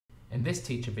In this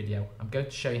teacher video, I'm going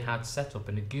to show you how to set up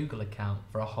a Google account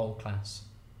for a whole class,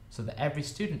 so that every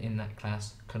student in that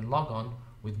class can log on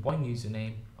with one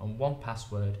username and one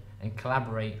password and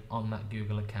collaborate on that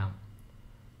Google account.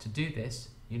 To do this,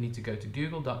 you need to go to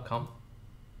google.com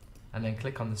and then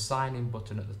click on the sign in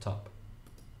button at the top.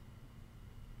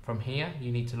 From here,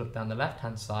 you need to look down the left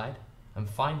hand side and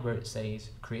find where it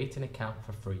says create an account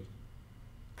for free.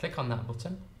 Click on that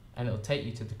button and it will take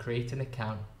you to the create an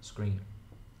account screen.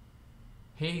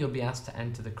 Here you'll be asked to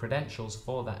enter the credentials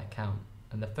for that account,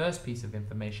 and the first piece of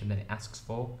information that it asks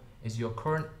for is your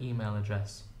current email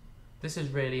address. This is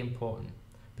really important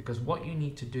because what you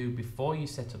need to do before you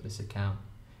set up this account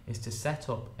is to set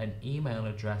up an email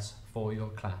address for your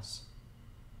class.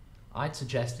 I'd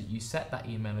suggest that you set that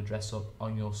email address up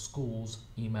on your school's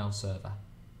email server.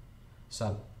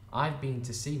 So I've been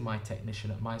to see my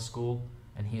technician at my school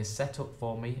and he has set up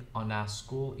for me on our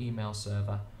school email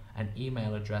server an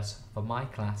email address for my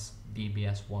class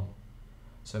DBS1.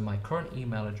 So my current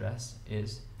email address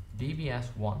is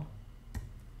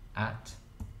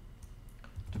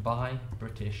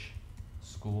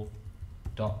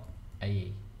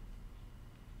dbs1@dubaibritishschool.ae.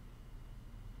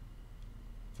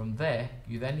 From there,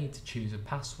 you then need to choose a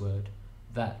password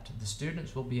that the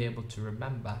students will be able to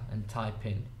remember and type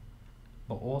in,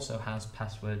 but also has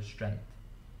password strength.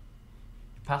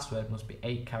 The password must be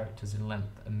 8 characters in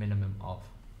length, a minimum of.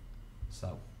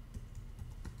 So,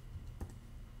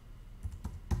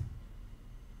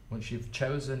 once you've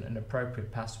chosen an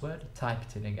appropriate password, type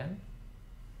it in again.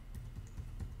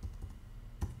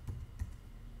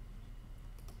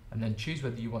 And then choose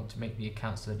whether you want to make the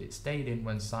account so that it stayed in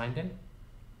when signed in,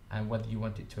 and whether you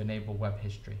want it to enable web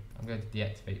history. I'm going to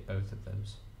deactivate both of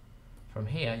those. From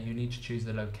here, you need to choose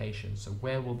the location. So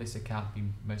where will this account be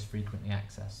most frequently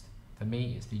accessed? For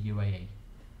me, it's the UAE.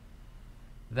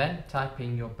 Then type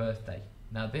in your birthday.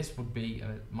 Now this would be,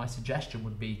 my suggestion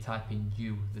would be typing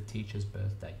you, the teacher's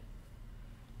birthday.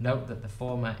 Note that the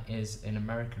format is in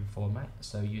American format,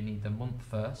 so you need the month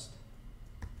first,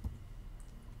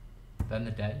 then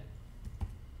the day,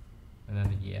 and then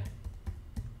the year.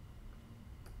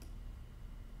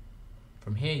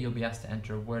 From here, you'll be asked to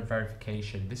enter a word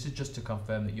verification. This is just to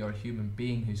confirm that you're a human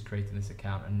being who's creating this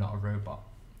account and not a robot,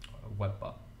 or a web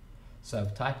bot. So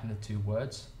type in the 2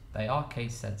 words. They are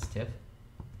case sensitive,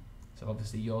 so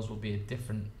obviously yours will be a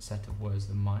different set of words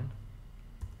than mine.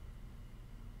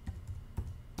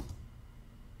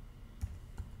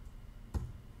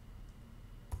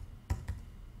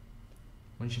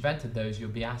 Once you've entered those, you'll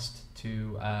be asked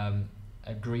to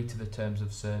agree to the terms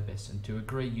of service, and to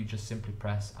agree you just simply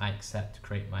press I accept to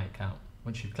create my account.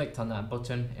 Once you've clicked on that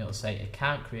button, it'll say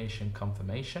account creation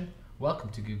confirmation. Welcome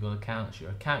to Google Accounts.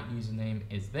 Your account username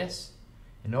is this.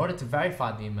 In order to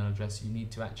verify the email address, you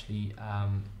need to actually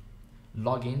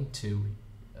log into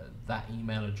that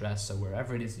email address, so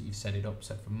wherever it is that you've set it up.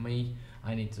 So for me,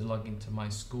 I need to log into my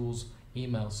school's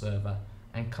email server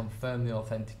and confirm the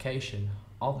authentication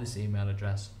of this email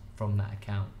address from that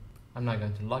account. I'm now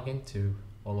going to log into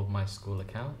all of my school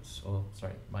accounts, or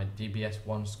sorry, my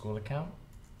DBS1 school account.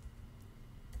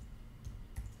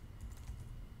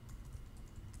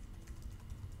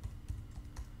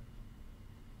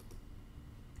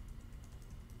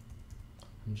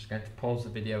 I'm just going to pause the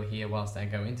video here whilst I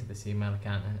go into this email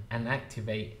account and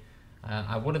activate.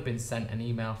 I would have been sent an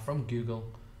email from Google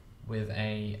with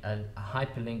a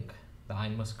hyperlink that I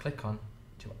must click on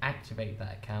to activate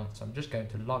that account. So I'm just going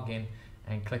to log in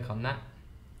and click on that.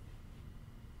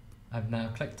 I've now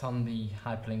clicked on the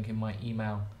hyperlink in my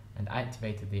email and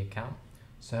activated the account.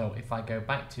 So if I go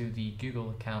back to the Google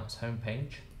Accounts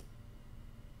homepage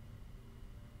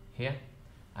here,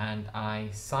 and I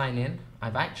sign in,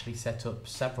 I've actually set up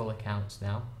several accounts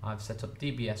now. I've set up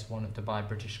DBS1 at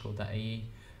dubaibritishschool.ae,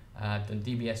 done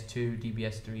DBS2,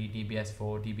 DBS3,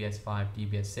 DBS4, DBS5,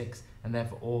 DBS6, and they're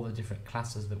for all the different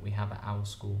classes that we have at our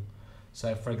school.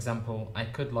 So for example, I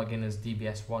could log in as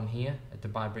DBS1 here at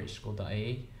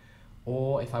dubaibritishschool.ae,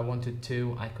 or if I wanted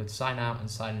to, I could sign out and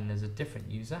sign in as a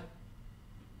different user.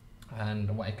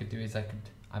 And what I could do is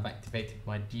I've activated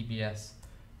my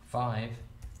DBS5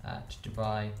 at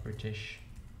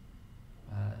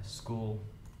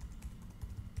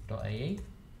dubaibritishschool.ae,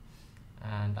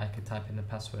 and I could type in the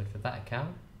password for that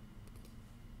account.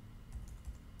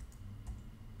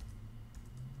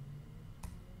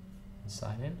 And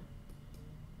sign in.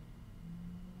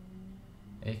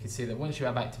 And you can see that once you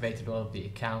have activated all of the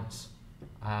accounts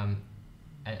and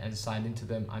signed into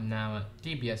them, I'm now at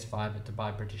DBS5 at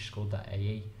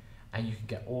dubaibritishschool.ae, and you can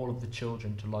get all of the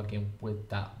children to log in with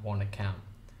that one account.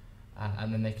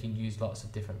 And then they can use lots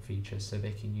of different features, so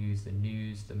they can use the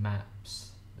news, the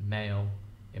maps, the mail,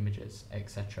 images,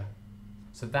 etc.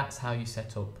 So that's how you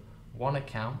set up one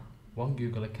account, one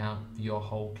Google account for your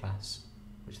whole class,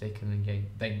 which they can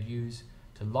then use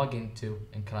to log into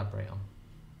and collaborate on.